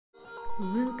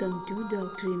Welcome to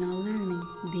Doctrinal Learning,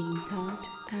 being taught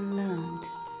and learned.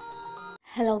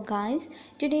 Hello guys,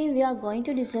 today we are going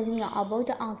to discussing about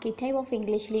the archetype of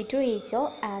English literature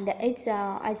and it's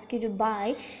executed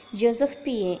by Joseph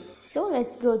P.A. So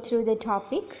let's go through the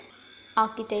topic.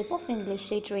 Archetype of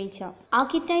English literature.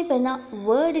 Archetype എന്ന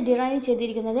word derive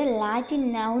ചെയ്തിരിക്കുന്നത് Latin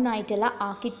noun ആയിട്ടുള്ള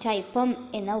ആർക്കിടൈപ്പം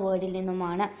എന്ന വേർഡിൽ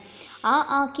നിന്നുമാണ്. ആ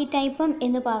ആർക്കിടൈപ്പം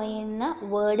എന്ന് പറയുന്ന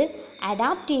word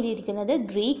adapt ചെയ്തിരിക്കുന്നത്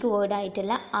Greek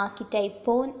വേർഡായിട്ടുള്ള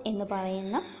ആർക്കിടൈപ്പോൻ എന്ന്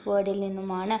പറയുന്ന വേർഡിൽ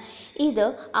നിന്നുമാണ്. ഇത്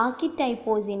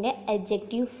ആർക്കിടൈപ്പോസിൻ്റെ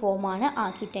അഡ്ജക്റ്റീവ് ഫോമാണ്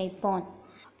ആർക്കിടൈപ്പോൻ.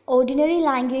 ഓർഡിനറി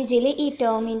ലാംഗ്വേജിലെ ഈ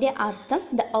ടേമിൻ്റെ അർത്ഥം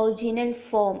ദ ഒറിജിനൽ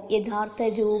ഫോം, യഥാർത്ഥ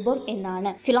രൂപം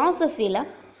എന്നാണ്. ഫിലോസഫിയിൽ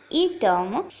ഈ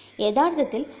ടേം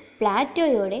യഥാർത്ഥത്തിൽ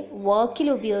പ്ലാറ്റോയുടെ വർക്കിൽ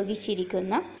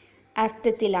ഉപയോഗിച്ചിരിക്കുന്ന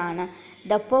അർത്ഥത്തിലാണ്.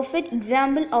 The perfect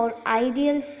example or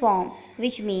ideal form,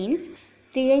 which means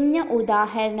തികഞ്ഞ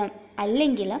ഉദാഹരണം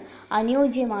അല്ലെങ്കിൽ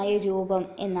അനുയോജ്യമായ രൂപം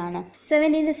എന്നാണ്.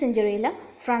 17th സെഞ്ച്വറിയിൽ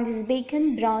ഫ്രാൻസിസ് ബേക്കൺ,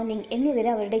 ബ്രൗണിംഗ് എന്നിവർ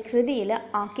അവരുടെ കൃതിയിൽ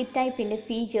ആർക്കിടൈപ്പിൻ്റെ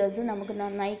ഫീച്ചേഴ്സ് നമുക്ക്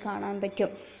നന്നായി കാണാൻ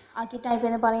പറ്റും. ആർക്കിടൈപ്പ്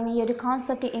എന്ന് പറയുന്ന ഈ ഒരു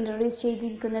കോൺസെപ്റ്റ് ഇൻട്രൊഡ്യൂസ്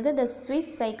ചെയ്തിരിക്കുന്നത് ദ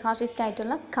സ്വിസ് സൈക്കാട്രിസ്റ്റ്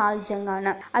ആയിട്ടുള്ള കാൾ ജങ്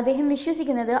ആണ്. അദ്ദേഹം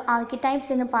വിശ്വസിക്കുന്നത്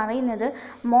ആർക്കിടൈപ്സ് എന്ന് പറയുന്നത്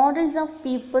models of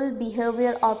people,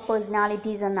 behaviour or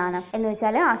personalities എന്നാണ്. എന്ന്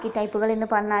വെച്ചാൽ ആർക്കിടൈപ്പുകൾ എന്ന്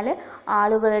പറഞ്ഞാൽ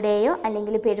ആളുകളുടെയോ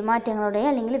അല്ലെങ്കിൽ പെരുമാറ്റങ്ങളുടെയോ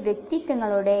അല്ലെങ്കിൽ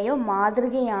വ്യക്തിത്വങ്ങളുടെയോ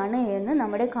മാതൃകയാണ് എന്ന്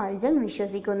നമ്മുടെ കാൾ ജങ്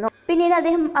വിശ്വസിക്കുന്നു. പിന്നീട്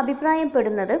അദ്ദേഹം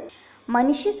അഭിപ്രായപ്പെടുന്നത്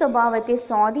മനുഷ്യ സ്വഭാവത്തെ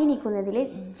സ്വാധീനിക്കുന്നതിൽ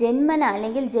ജന്മന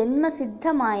അല്ലെങ്കിൽ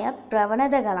ജന്മസിദ്ധമായ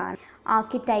പ്രവണതകളാണ്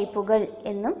ആർക്കിടൈപ്പുകൾ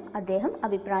എന്നും അദ്ദേഹം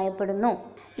അഭിപ്രായപ്പെടുന്നു.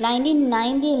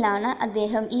 1990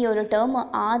 അദ്ദേഹം ഈ ഒരു ടേം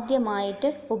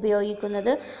ആദ്യമായിട്ട്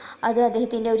ഉപയോഗിക്കുന്നത്. അത്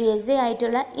അദ്ദേഹത്തിൻ്റെ ഒരു എസ്സേ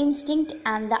ആയിട്ടുള്ള ഇൻസ്റ്റിങ്ക്റ്റ്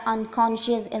ആൻഡ് ദ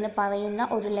അൺകോൺഷ്യസ് എന്ന് പറയുന്ന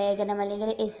ഒരു ലേഖനം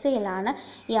അല്ലെങ്കിൽ എസ്സേയിലാണ്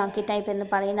ഈ ആർക്കിടൈപ്പ് എന്ന്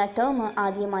പറയുന്ന ടേം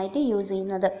ആദ്യമായിട്ട് യൂസ്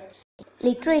ചെയ്യുന്നത്.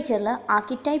 ലിറ്ററേച്ചറിൽ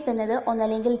ആർക്കിടൈപ്പ് എന്നത്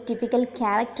ഒന്നല്ലെങ്കിൽ ടിപ്പിക്കൽ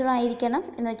ക്യാരക്ടർ ആയിരിക്കണം,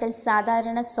 എന്ന് വെച്ചാൽ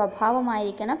സാധാരണ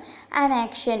സ്വഭാവമായിരിക്കണം, ആൻ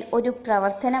ആക്ഷൻ ഒരു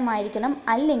പ്രവർത്തനമായിരിക്കണം,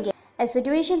 അല്ലെങ്കിൽ A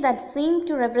situation that seam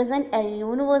to represent A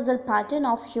universal pattern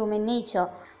of human nature,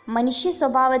 മനുഷ്യ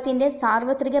സ്വഭാവത്തിൻ്റെ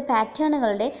സാർവത്രിക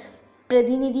പാറ്റേണുകളുടെ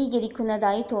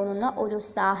പ്രതിനിധീകരിക്കുന്നതായി തോന്നുന്ന ഒരു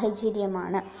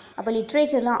സാഹചര്യമാണ്. അപ്പോൾ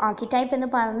ലിറ്ററേച്ചറിൽ ആർക്കിടൈപ്പ് എന്ന്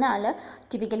പറഞ്ഞാൽ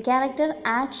typical character,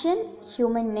 action,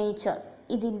 human nature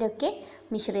ഇതിൻ്റെയൊക്കെ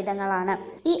മിശ്രിതങ്ങളാണ്.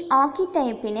 ഈ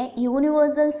ആർക്കിടൈപ്പിനെ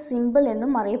യൂണിവേഴ്സൽ സിമ്പിൾ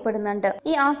എന്നും അറിയപ്പെടുന്നുണ്ട്.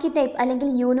 ഈ ആർക്കിടൈപ്പ് അല്ലെങ്കിൽ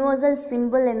യൂണിവേഴ്സൽ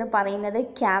സിമ്പിൾ എന്ന് പറയുന്നത്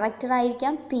ക്യാരക്ടർ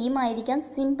ആയിരിക്കാം, തീം ആയിരിക്കാം,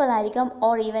 സിമ്പിൾ ആയിരിക്കാം,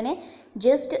 ഓർ ഈവനെ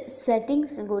ജസ്റ്റ്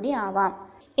സെറ്റിങ്സ് കൂടി ആവാം.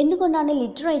 എന്തുകൊണ്ടാണ്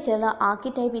ലിറ്ററേച്ചറിൽ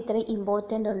ആർക്കിടൈപ്പ് ഇത്ര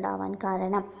ഇമ്പോർട്ടൻ്റ് ഉണ്ടാവാൻ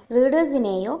കാരണം?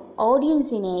 റീഡേഴ്സിനെയോ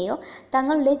ഓഡിയൻസിനെയോ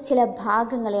തങ്ങളുടെ ചില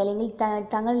ഭാഗങ്ങളെ അല്ലെങ്കിൽ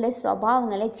തങ്ങളുടെ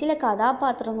സ്വഭാവങ്ങളെ ചില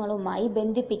കഥാപാത്രങ്ങളുമായി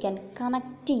ബന്ധിപ്പിക്കാൻ,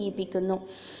 കണക്ട് ചെയ്യിപ്പിക്കുന്നു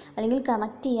അല്ലെങ്കിൽ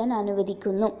കണക്ട് ചെയ്യാൻ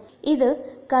അനുവദിക്കുന്നു. ഇത്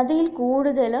കഥയിൽ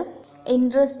കൂടുതൽ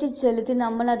ഇൻട്രസ്റ്റ് ചെലുത്തി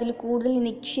നമ്മളതിൽ കൂടുതൽ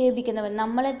നിക്ഷേപിക്കുന്നവർ,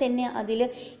 നമ്മളെ തന്നെ അതിൽ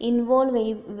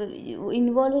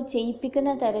ഇൻവോൾവ്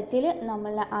ചെയ്യിപ്പിക്കുന്ന തരത്തിൽ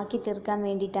നമ്മളെ ആക്കി തീർക്കാൻ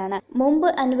വേണ്ടിയിട്ടാണ്. മുമ്പ്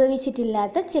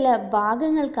അനുഭവിച്ചിട്ടില്ലാത്ത ചില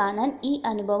ഭാഗങ്ങൾ കാണാൻ ഈ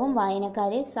അനുഭവം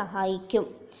വായനക്കാരെ സഹായിക്കും.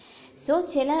 സോ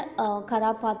ചില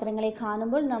കഥാപാത്രങ്ങളെ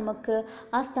കാണുമ്പോൾ നമുക്ക്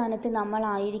ആ സ്ഥാനത്ത്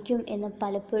നമ്മളായിരിക്കും എന്ന്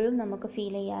പലപ്പോഴും നമുക്ക്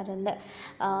ഫീൽ ചെയ്യാറുണ്ട്.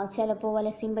 ചിലപ്പോൾ വല്ല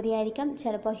സിമ്പതി ആയിരിക്കാം,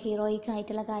 ചിലപ്പോൾ ഹീറോയിക്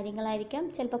ആയിട്ടുള്ള കാര്യങ്ങളായിരിക്കാം,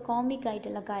 ചിലപ്പോൾ കോമിക്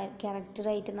ആയിട്ടുള്ള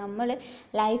ക്യാരക്ടറായിട്ട് നമ്മൾ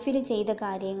ലൈഫിൽ ചെയ്ത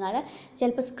കാര്യങ്ങൾ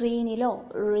ചിലപ്പോൾ സ്ക്രീനിലോ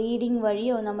റീഡിങ്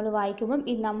വഴിയോ നമ്മൾ വായിക്കുമ്പം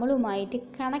ഇത് നമ്മളുമായിട്ട്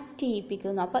കണക്ട്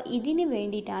ചെയ്യിപ്പിക്കുന്നു. അപ്പോൾ ഇതിന്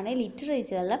വേണ്ടിയിട്ടാണ്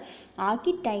ലിറ്ററേച്ചറിൽ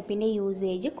ആർക്കിടൈപ്പിൻ്റെ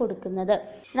യൂസേജ് കൊടുക്കുന്നത്.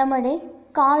 നമ്മുടെ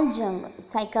കാൾ ജങ്,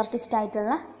 സൈക്കാട്രിസ്റ്റ്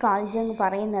ആയിട്ടുള്ള കാൾ ജങ്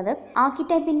പറയുന്നത്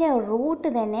ആർക്കിടൈപ്പിൻ്റെ റൂട്ട്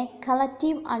തന്നെ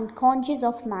കളക്റ്റീവ് അൺകോൺഷ്യസ്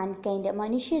ഓഫ് മാൻകൈൻഡ്,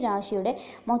 മനുഷ്യരാശിയുടെ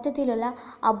മൊത്തത്തിലുള്ള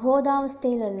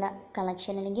അബോധാവസ്ഥയിലുള്ള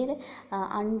കളക്ഷൻ അല്ലെങ്കിൽ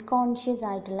അൺകോൺഷ്യസ്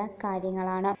ആയിട്ടുള്ള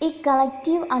കാര്യങ്ങളാണ്. ഈ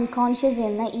കളക്റ്റീവ് അൺകോൺഷ്യസ്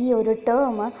എന്ന ഈ ഒരു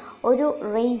ടേം ഒരു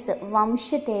റേസ്,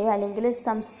 വംശത്തെയോ അല്ലെങ്കിൽ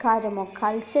സംസ്കാരമോ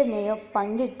കൾച്ചറിനെയോ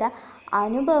പങ്കിട്ട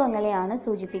അനുഭവങ്ങളെയാണ്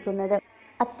സൂചിപ്പിക്കുന്നത്.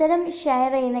 അത്തരം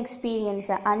ഷെയർ ചെയ്യുന്ന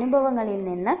എക്സ്പീരിയൻസ്, അനുഭവങ്ങളിൽ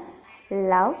നിന്ന്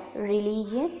love,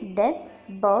 religion, death,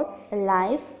 birth,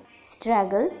 life,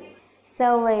 struggle,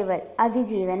 survival,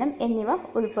 അതിജീവനം എന്നിവ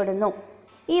ഉൾപ്പെടുന്നു.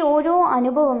 ഈ ഓരോ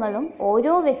അനുഭവങ്ങളും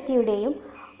ഓരോ വ്യക്തിയുടെയും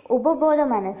ഉപബോധ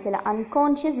മനസ്സിൽ,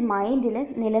 അൺകോൺഷ്യസ് മൈൻഡിൽ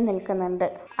നിലനിൽക്കുന്നുണ്ട്.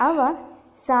 അവ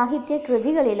സാഹിത്യ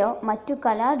കൃതികളിലോ മറ്റു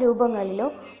കലാരൂപങ്ങളിലോ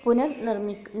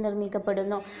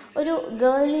നിർമ്മിക്കപ്പെടുന്നു. ഒരു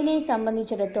ഗേളിനെ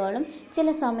സംബന്ധിച്ചിടത്തോളം ചില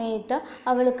സമയത്ത്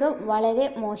അവൾക്ക് വളരെ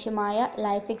മോശമായ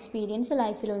ലൈഫ് എക്സ്പീരിയൻസ്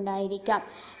ലൈഫിലുണ്ടായിരിക്കാം,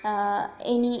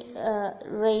 ഇനി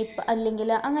റേപ്പ്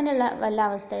അല്ലെങ്കിൽ അങ്ങനെയുള്ള വല്ല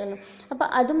അവസ്ഥകളും. അപ്പോൾ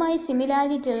അതുമായി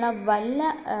സിമിലാരിറ്റിയുള്ള വല്ല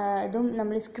ഇതും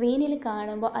നമ്മൾ സ്ക്രീനിൽ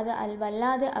കാണുമ്പോൾ അത്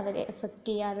വല്ലാതെ അവരെ എഫക്റ്റ്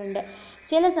ചെയ്യാറുണ്ട്.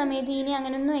 ചില സമയത്ത് ഇനി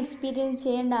അങ്ങനെയൊന്നും എക്സ്പീരിയൻസ്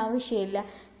ചെയ്യേണ്ട ആവശ്യമില്ല.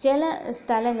 ചില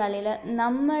സ്ഥലങ്ങളിൽ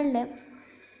നമ്മളുടെ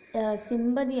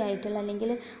സിമ്പതി ആയിട്ടുള്ള അല്ലെങ്കിൽ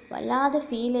വല്ലാതെ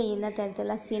ഫീൽ ചെയ്യുന്ന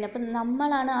തരത്തിലുള്ള സീൻ, അപ്പം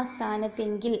നമ്മളാണ് ആ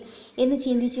സ്ഥാനത്തെങ്കിൽ എന്ന്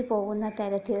ചിന്തിച്ച് പോകുന്ന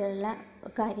തരത്തിലുള്ള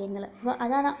കാര്യങ്ങൾ. അപ്പോൾ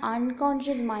അതാണ്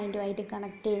അൺകോൺഷ്യസ് മൈൻഡുമായിട്ട്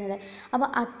കണക്ട് ചെയ്യുന്നത്. അപ്പോൾ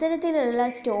അത്തരത്തിലുള്ള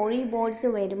സ്റ്റോറി ബോർഡ്സ്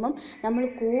വരുമ്പം നമ്മൾ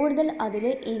കൂടുതൽ അതിൽ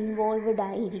ഇൻവോൾവ്ഡ്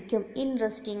ആയിരിക്കും,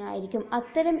 ഇൻട്രസ്റ്റിംഗ് ആയിരിക്കും.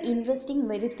 അത്തരം ഇൻട്രസ്റ്റിംഗ്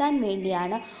വരുത്താൻ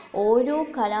വേണ്ടിയാണ് ഓരോ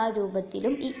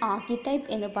കലാരൂപത്തിലും ഈ ആർക്കിടൈപ്പ്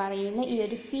എന്ന് പറയുന്ന ഈ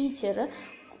ഒരു ഫീച്ചർ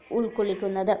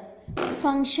ഉൾക്കൊള്ളിക്കുന്നത്.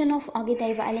 ഫങ്ഷൻ ഓഫ്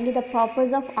ആർക്കിടൈപ്പ് അല്ലെങ്കിൽ ദ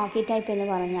പർപ്പസ് ഓഫ് ആർക്കിടൈപ്പ് എന്ന്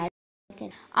പറഞ്ഞാൽ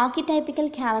ആർക്കിടൈപ്പിക്കൽ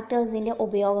ക്യാരക്ടേഴ്സിൻ്റെ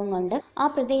ഉപയോഗം കൊണ്ട് ആ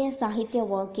പ്രത്യേക സാഹിത്യ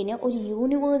വർക്കിന് ഒരു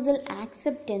യൂണിവേഴ്സൽ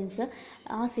ആക്സെപ്റ്റൻസ്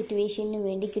ആ സിറ്റുവേഷന്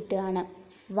വേണ്ടി കിട്ടുകയാണ്.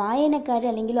 വായനക്കാർ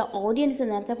അല്ലെങ്കിൽ ഓഡിയൻസ്,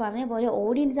 നേരത്തെ പറഞ്ഞ പോലെ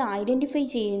ഓഡിയൻസ് ഐഡൻറ്റിഫൈ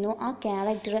ചെയ്യുന്നു ആ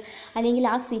ക്യാരക്ടർ അല്ലെങ്കിൽ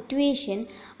ആ സിറ്റുവേഷൻ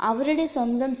അവരുടെ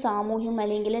സ്വന്തം സാമൂഹ്യം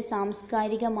അല്ലെങ്കിൽ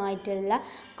സാംസ്കാരികമായിട്ടുള്ള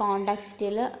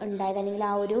കോണ്ടാക്സ്റ്റിൽ ഉണ്ടായത് അല്ലെങ്കിൽ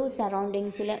ആ ഒരു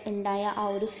സറൗണ്ടിങ്സിൽ ഉണ്ടായ ആ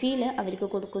ഒരു ഫീല് അവർക്ക്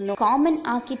കൊടുക്കുന്നു. കോമൺ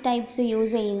ആർക്കിടൈപ്സ്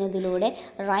യൂസ് ചെയ്യുന്നതിലൂടെ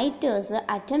റൈറ്റേഴ്സ്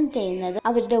അറ്റംപ്റ്റ് ചെയ്യുന്നത്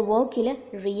അവരുടെ വർക്കിൽ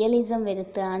റിയലിസം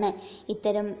വരുത്തുകയാണ്.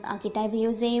 ഇത്തരം ആർക്കിടൈപ്പ്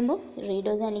യൂസ് ചെയ്യുമ്പോൾ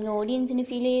റീഡേഴ്സ് അല്ലെങ്കിൽ ഓഡിയൻസിന്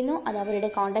ഫീൽ ചെയ്യുന്നു അത്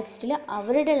അവരുടെ കോണ്ടാക്സ്റ്റിൽ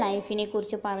അവരുടെ ലൈഫിനെ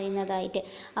കുറിച്ച് പറയുന്നതായിട്ട്.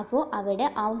 അപ്പോൾ അവിടെ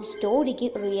ആ സ്റ്റോറിക്ക്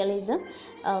റിയലിസം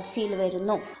ഫീൽ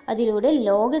വരുന്നു. അതിലൂടെ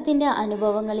ലോകത്തിൻ്റെ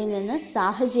അനുഭവങ്ങളിൽ നിന്ന്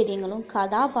സാഹചര്യങ്ങളും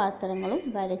കഥാപാത്രങ്ങളും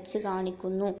വരച്ച്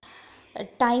കാണിക്കുന്നു.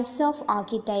 ടൈപ്സ് ഓഫ്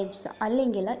ആർക്കിടൈപ്സ്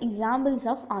അല്ലെങ്കിൽ എക്സാമ്പിൾസ്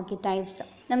ഓഫ് ആർക്കിടൈപ്സ്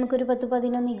നമുക്കൊരു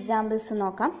 10-11 എക്സാമ്പിൾസ്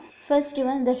നോക്കാം. First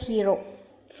one the hero.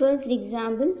 First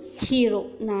example hero,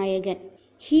 നായകൻ.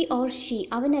 ഹി ഓർ ഷീ,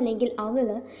 അവൻ അല്ലെങ്കിൽ അവൾ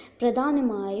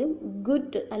പ്രധാനമായും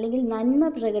ഗുഡ് അല്ലെങ്കിൽ നന്മ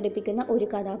പ്രകടിപ്പിക്കുന്ന ഒരു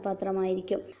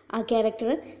കഥാപാത്രമായിരിക്കും. ആ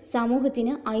ക്യാരക്ടർ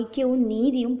സമൂഹത്തിന് ഐക്യവും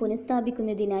നീതിയും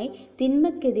പുനഃസ്ഥാപിക്കുന്നതിനായി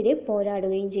തിന്മയ്ക്കെതിരെ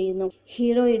പോരാടുകയും ചെയ്യുന്നു.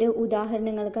 ഹീറോയുടെ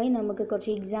ഉദാഹരണങ്ങൾക്കായി നമുക്ക്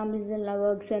കുറച്ച് എക്സാമ്പിൾസ് ഉള്ള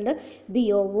വർക്ക്സ് ഉണ്ട്.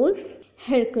 ബിയോവുൾഫ്,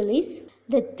 ഹെർക്കുലീസ്,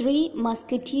 ദ ത്രീ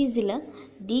മസ്കറ്റീസിൽ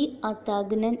ഡി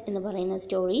അത്താഗ്നൻ എന്ന് പറയുന്ന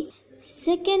സ്റ്റോറി.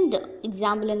 സെക്കൻഡ്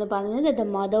എക്സാമ്പിൾ എന്ന് പറയുന്നത് ദ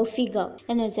മദർ ഫിഗർ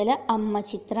എന്ന് വെച്ചാൽ അമ്മ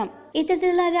ചിത്രം.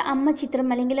 ഇത്തരത്തിലുള്ള ഒരു അമ്മ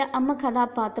ചിത്രം അല്ലെങ്കിൽ അമ്മ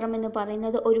കഥാപാത്രം എന്ന്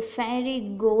പറയുന്നത് ഒരു ഫെയറി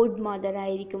ഗോഡ് മദർ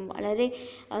ആയിരിക്കും. വളരെ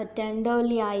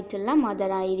ടെൻഡർലി ആയിട്ടുള്ള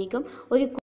മദർ ആയിരിക്കും. ഒരു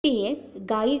കുട്ടിയെ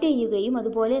ഗൈഡ് ചെയ്യുകയും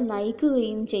അതുപോലെ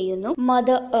നയിക്കുകയും ചെയ്യുന്നു.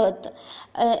 മദർ എർത്ത്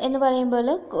എന്ന് പറയുമ്പോൾ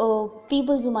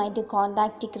പീപ്പിൾസുമായിട്ട്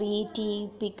കോണ്ടാക്റ്റ് ക്രിയേറ്റ്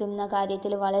ചെയ്യിപ്പിക്കുന്ന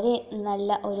കാര്യത്തിൽ വളരെ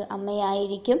നല്ല ഒരു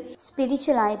അമ്മയായിരിക്കും.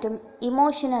 സ്പിരിച്വലായിട്ടും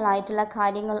ഇമോഷണലായിട്ടുള്ള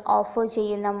കാര്യങ്ങൾ ഓഫർ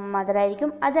ചെയ്യുന്ന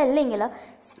മദറായിരിക്കും. അതല്ലെങ്കിൽ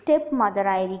സ്റ്റെപ്പ്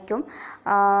മദറായിരിക്കും.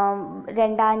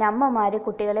 രണ്ടാനമ്മമാർ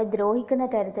കുട്ടികളെ ദ്രോഹിക്കുന്ന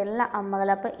തരത്തിലുള്ള അമ്മകൾ.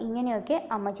 അപ്പോൾ ഇങ്ങനെയൊക്കെ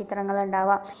അമ്മ ചിത്രങ്ങൾ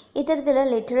ഉണ്ടാവാം. ഇത്തരത്തിലുള്ള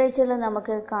ലിറ്ററേച്ചറിൽ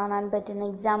നമുക്ക് കാണാൻ പറ്റുന്ന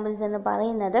എക്സാമ്പിൾസ് എന്ന്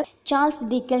പറയുന്നത് Charles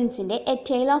ഡിക്കൻസിൻ്റെ A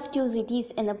tale of two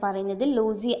cities എന്ന് പറയുന്നത്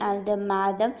ലൂസി ആൻഡ്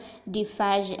മാഡം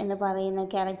ഡിഫാഷ് എന്ന് പറയുന്ന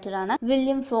ക്യാരക്ടറാണ്.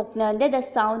 William ഫോക്നറിൻ്റെ the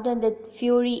sound and the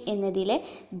fury എന്നതിലെ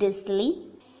ഡിസ്ലി.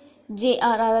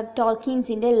 J.R.R.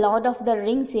 ടോൾക്കിൻസിൻ്റെ Lord of the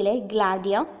റിങ്സിലെ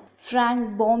Gladia. Frank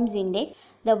ബോംസിൻ്റെ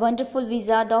the wonderful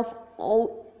wizard of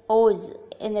hose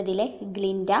എന്നതിലെ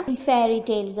ഗ്ലിൻഡ. ഫെയറി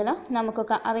ടെയിൽസിൽ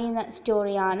നമുക്കൊക്കെ അറിയുന്ന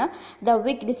സ്റ്റോറിയാണ് the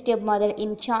wicked step mother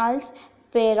in Charles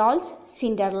പെറോൾസ്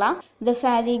Cinderella. The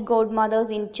fairy God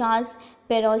mothers in Charles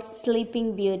പെറോൾസ്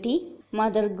sleeping beauty.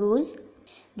 Mother goose.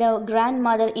 The grand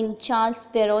mother in Charles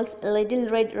പെറോൾസ് little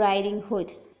red riding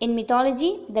hood. In mythology,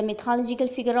 the mythological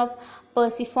figure of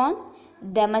Persephone,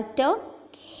 Demeter,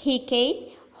 Hecate,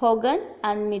 Hogan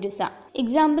and Medusa.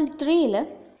 Example 3ൽ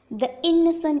the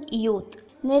innocent youth,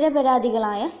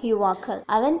 നിരപരാധികളായ യുവാക്കൾ.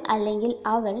 അവൻ അല്ലെങ്കിൽ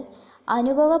അവൾ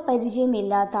അനുഭവ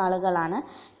പരിചയമില്ലാത്ത ആളുകളാണ്.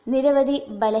 നിരവധി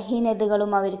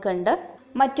ബലഹീനതകളും അവർക്കുണ്ട്.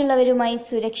 മറ്റുള്ളവരുമായി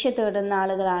സുരക്ഷ തേടുന്ന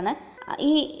ആളുകളാണ്.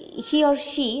 ഈ ഹി ഓർ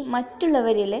ഷീ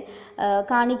മറ്റുള്ളവരിൽ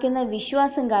കാണിക്കുന്ന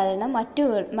വിശ്വാസം കാരണം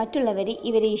മറ്റുള്ളവർ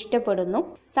ഇവരെ ഇഷ്ടപ്പെടുന്നു.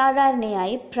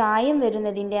 സാധാരണയായി പ്രായം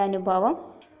വരുന്നതിൻ്റെ അനുഭവം.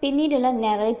 പിന്നീടുള്ള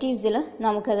നെറേറ്റീവ്സിൽ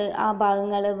നമുക്കത് ആ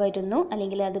ഭാഗങ്ങൾ വരുന്നു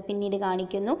അല്ലെങ്കിൽ അത് പിന്നീട്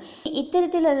കാണിക്കുന്നു.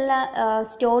 ഇത്തരത്തിലുള്ള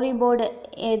സ്റ്റോറി ബോർഡ്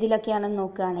ഏതിലൊക്കെയാണെന്ന്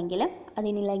നോക്കുകയാണെങ്കിൽ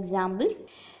അതിനുള്ള examples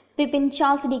Pippin,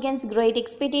 Charles Dickens' Great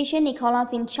Expectation. Nicholas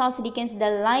in Charles Dickens' The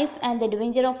Life and the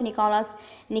Adventure of Nicholas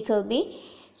Nickleby.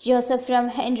 Joseph from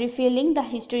Henry Fielding, The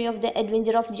History of the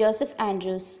Adventure of Joseph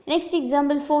Andrews. Next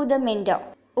example for the mentor.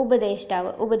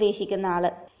 ഉപദേഷ്ടാവ്, ഉപദേശിക്കുന്ന ആൾ.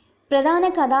 പ്രധാന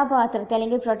കഥാപാത്രത്തെ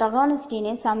അല്ലെങ്കിൽ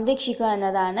പ്രൊട്ടഗോണിസ്റ്റിനെ സംരക്ഷിക്കുക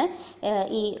എന്നതാണ്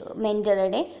ഈ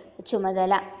മെൻറ്ററുടെ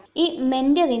ചുമതല. ഈ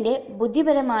മെൻറ്ററിൻ്റെ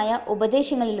ബുദ്ധിപരമായ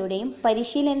ഉപദേശങ്ങളിലൂടെയും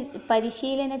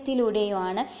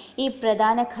പരിശീലനത്തിലൂടെയുമാണ് ഈ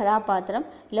പ്രധാന കഥാപാത്രം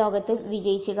ലോകത്ത്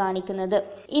വിജയിച്ച് കാണിക്കുന്നത്.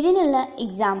 ഇതിനുള്ള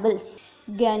examples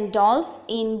Gandalf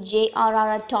in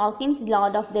J.R.R. Tolkien's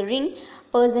Lord of the Ring,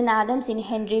 Percy Adams in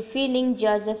Henry Fielding,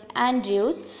 Joseph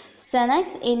Andrews, Senex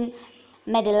in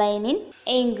Medellin,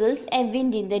 Engels, A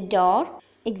Wind in the Door,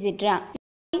 etc.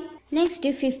 Next,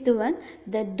 fifth one,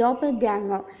 the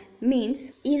doppelganger means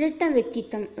ഇരട്ട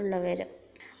വ്യക്തിത്വം ഉള്ളവർ.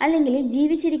 അല്ലെങ്കിൽ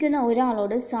ജീവിച്ചിരിക്കുന്ന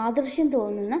ഒരാളോട് സാദൃശ്യം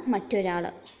തോന്നുന്ന മറ്റൊരാൾ.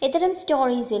 ഇത്തരം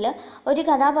സ്റ്റോറീസിൽ ഒരു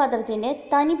കഥാപാത്രത്തിൻ്റെ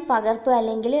തനി പകർപ്പ്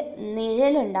അല്ലെങ്കിൽ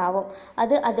നിഴലുണ്ടാവും.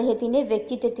 അത് അദ്ദേഹത്തിൻ്റെ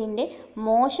വ്യക്തിത്വത്തിൻ്റെ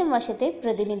മോശം വശത്തെ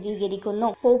പ്രതിനിധീകരിക്കുന്നു.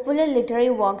 പോപ്പുലർ ലിറ്റററി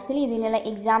വർക്ക്സിൽ ഇതിനുള്ള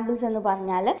എക്സാമ്പിൾസ് എന്ന്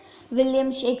പറഞ്ഞാൽ William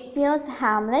Shakespeare's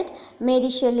Hamlet,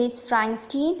 Mary Shelley's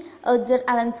ഫ്രാങ്ക്സ്റ്റീൻ, Edgar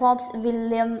Allen pops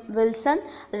William Wilson,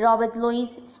 Robert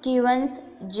Luis Stevens,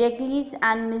 ജെഗ്ലീസ്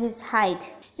and Mrs height.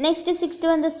 Next 6th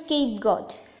one, the scape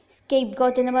got. Scape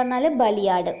got എന്ന് പറഞ്ഞാൽ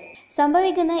ബലിയാട്.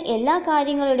 സംഭവിക്കുന്ന എല്ലാ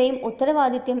കാര്യങ്ങളുടെയും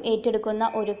ഉത്തരവാദിത്വം ഏറ്റെടുക്കുന്ന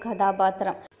ഒരു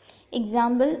കഥാപാത്രം.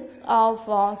 Examples of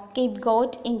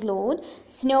scapegoat include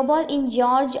Snowball in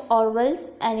George Orwell's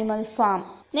Animal Farm.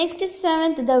 Next is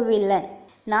 7th, the villain.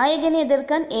 നായകനെ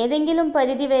എതിർക്കാൻ ഏതെങ്കിലും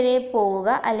പരിധിവരെ പോവുക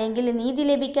അല്ലെങ്കിൽ നീതി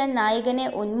ലഭിക്കാൻ നായകനെ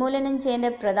ഉന്മൂലനം ചെയ്യേണ്ട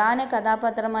പ്രധാന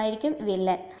കഥാപാത്രമായിരിക്കും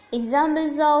villain.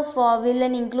 Examples of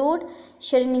villain include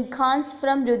Shernik Khans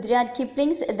from Rudyard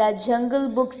Kipling's The Jungle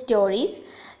Book stories,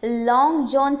 Long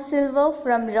John Silver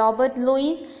from Robert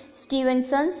Louis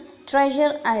Stevenson's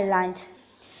Treasure Island.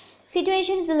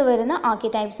 സിറ്റുവേഷൻസിൽ വരുന്ന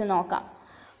ആർക്കിടൈപ്സ് നോക്കാം.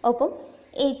 ഒപ്പം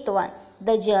 8th വൺ, ദ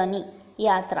ജേർണി,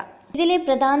 യാത്ര. ഇതിലെ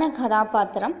പ്രധാന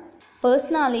കഥാപാത്രം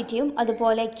പേഴ്സണാലിറ്റിയും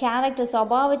അതുപോലെ ക്യാരക്ടർ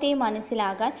സ്വഭാവത്തെയും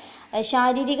മനസ്സിലാക്കാൻ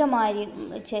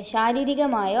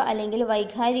ശാരീരികമായോ അല്ലെങ്കിൽ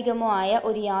വൈകാരികമോ ആയ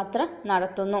ഒരു യാത്ര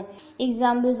നടത്തുന്നു.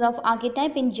 Examples of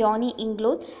archetype in Johnny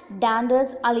include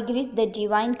ഡാൻഡേഴ്സ് അലിഗറീസ് the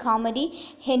divine comedy,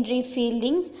 Henry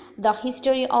ഫീൽഡിങ്സ് the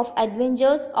history of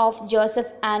adventures of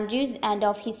Joseph Andrews and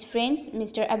of his friends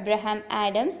mister Abraham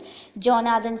Adams,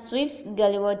 Jonathan സ്വിഫ്റ്റ്സ്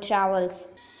Gulliver travels.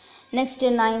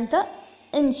 Next 9th,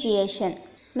 ഇനിഷിയേഷൻ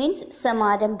means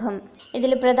സമാരംഭം.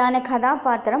 ഇതിൽ പ്രധാന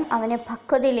കഥാപാത്രം അവനെ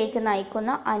പക്വതയിലേക്ക്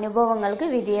നയിക്കുന്ന അനുഭവങ്ങൾക്ക്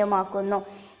വിധേയമാക്കുന്നു.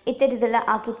 ഇത്തരത്തിലുള്ള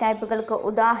ആർക്കിടൈപ്പുകൾക്ക്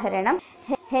ഉദാഹരണം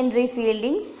Henry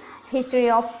ഫീൽഡിങ്സ്, history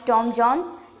of Tom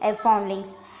John's A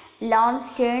ഫൗണ്ട്ലിങ്സ്, loan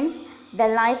Stearns the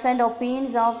life and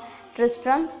opinions of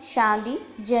ട്രിസ്ട്രം Shandy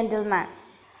gentleman,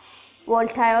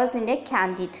 വോൾട്ടയർസിൻ്റെ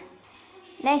candid.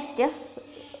 Next,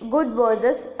 good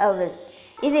versus evil.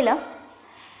 ഇതിൽ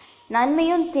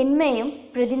നന്മയും തിന്മയും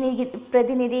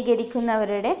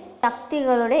പ്രതിനിധീകരിക്കുന്നവരുടെ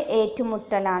ശക്തികളുടെ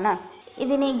ഏറ്റുമുട്ടലാണ്.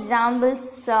 ഇതിന്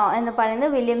എക്സാമ്പിൾസ് എന്ന്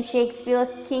പറയുന്നത് വില്യം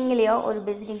ഷേക്സ്പിയേഴ്സ് കിങ് ലിയോ ഒരു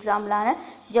ബെസ്റ്റ് എക്സാമ്പിളാണ്.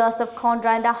 ജോസഫ്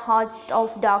കോൺറാൻ്റെ ഹാർട്ട്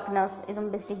ഓഫ് ഡാർക്ക്നെസ് ഇതും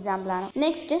ബെസ്റ്റ് എക്സാമ്പിളാണ്.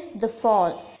 നെക്സ്റ്റ്, ദ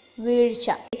ഫോൾ, വീഴ്ച.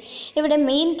 ഇവിടെ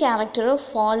മെയിൻ ക്യാരക്ടർ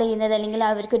ഫോൾ ചെയ്യുന്നത് അല്ലെങ്കിൽ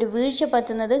അവർക്കൊരു വീഴ്ച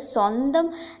പറ്റുന്നത് സ്വന്തം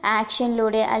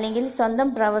ആക്ഷനിലൂടെ അല്ലെങ്കിൽ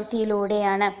സ്വന്തം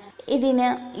പ്രവൃത്തിയിലൂടെയാണ്. ഇതിന്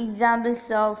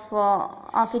examples of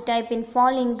archetype in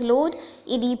fall include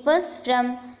ഇഡീപ്പസ് from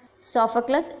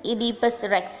സോഫക്ലസ്, ഇഡീപ്പസ്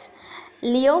Rex,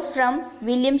 Leo from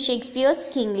William Shakespeare's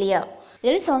king Lear.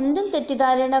 ഇതിൽ സ്വന്തം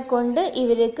തെറ്റിദ്ധാരണ കൊണ്ട്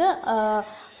ഇവർക്ക്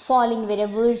ഫോളിങ് വരെ,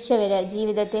 വീഴ്ച വരെ,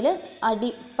 ജീവിതത്തിൽ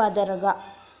അടിപതറുക.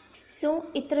 സോ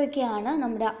ഇത്രയൊക്കെയാണ്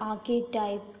നമ്മുടെ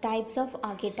types of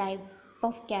archetype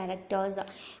of characters.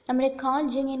 നമ്മുടെ കാൾ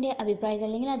ജങ്ങിൻ്റെ അഭിപ്രായത്തിൽ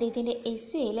അല്ലെങ്കിൽ അദ്ദേഹത്തിൻ്റെ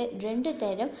എസ്സേയിൽ 2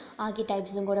 തരം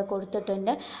ആർക്കിടൈപ്സും കൂടെ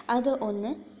കൊടുത്തിട്ടുണ്ട്. അത്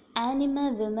ഒന്ന് ആനിമൽ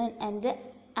വിമൻ ആൻഡ്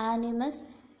ആനിമസ്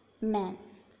മാൻ.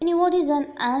 ഇനി what is an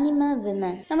animal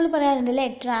women? നമ്മൾ പറയാറുണ്ടല്ലേ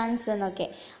ട്രാൻസ് എന്നൊക്കെ.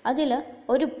 അതിൽ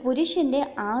ഒരു പുരുഷൻ്റെ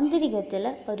ആന്തരികത്തിൽ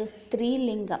ഒരു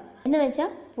സ്ത്രീലിംഗം എന്ന് വെച്ചാൽ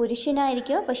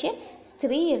പുരുഷനായിരിക്കുക, പക്ഷേ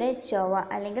സ്ത്രീയുടെ ചൊവ്വ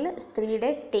അല്ലെങ്കിൽ സ്ത്രീയുടെ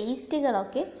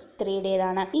ടേസ്റ്റുകളൊക്കെ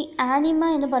സ്ത്രീയുടേതാണ്. ഈ ആനിമ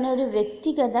എന്ന് പറഞ്ഞ ഒരു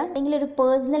വ്യക്തിഗത അല്ലെങ്കിൽ ഒരു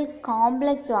പേഴ്സണൽ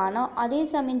കോംപ്ലക്സും ആണ്.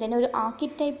 അതേസമയം തന്നെ ഒരു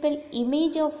ആർക്കിടൈപ്പൽ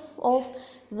image of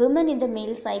women in the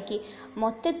mail psyche.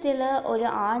 മൊത്തത്തിൽ ഒരു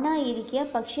ആണായിരിക്കുക,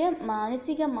 പക്ഷേ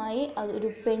മാനസികമായി ഒരു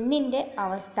പെണ്ണിൻ്റെ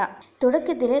അവസ്ഥ.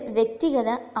 തുടക്കത്തിൽ വ്യക്തിഗത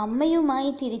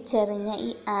അമ്മയുമായി തിരിച്ചറിഞ്ഞ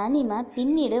ഈ ആനിമ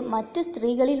പിന്നീട് മറ്റ്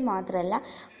സ്ത്രീകളിൽ മാത്രമല്ല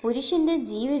പുരുഷൻ്റെ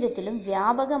ജീവിതത്തിലും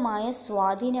വ്യാപകമായ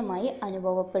സ്വാധീനമായി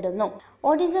അനുഭവപ്പെടുന്നു.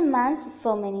 What is A man's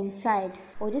feminine side?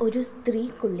 ഒരു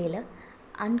സ്ത്രീക്കുള്ളിൽ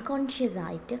അൺകോൺഷ്യസ്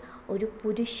ആയിട്ട് ഒരു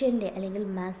പുരുഷൻ്റെ അല്ലെങ്കിൽ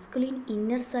മാസ്കുലിൻ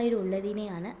ഇന്നർ സൈഡ്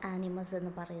ഉള്ളതിനെയാണ് ആനിമസ്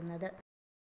എന്ന് പറയുന്നത്.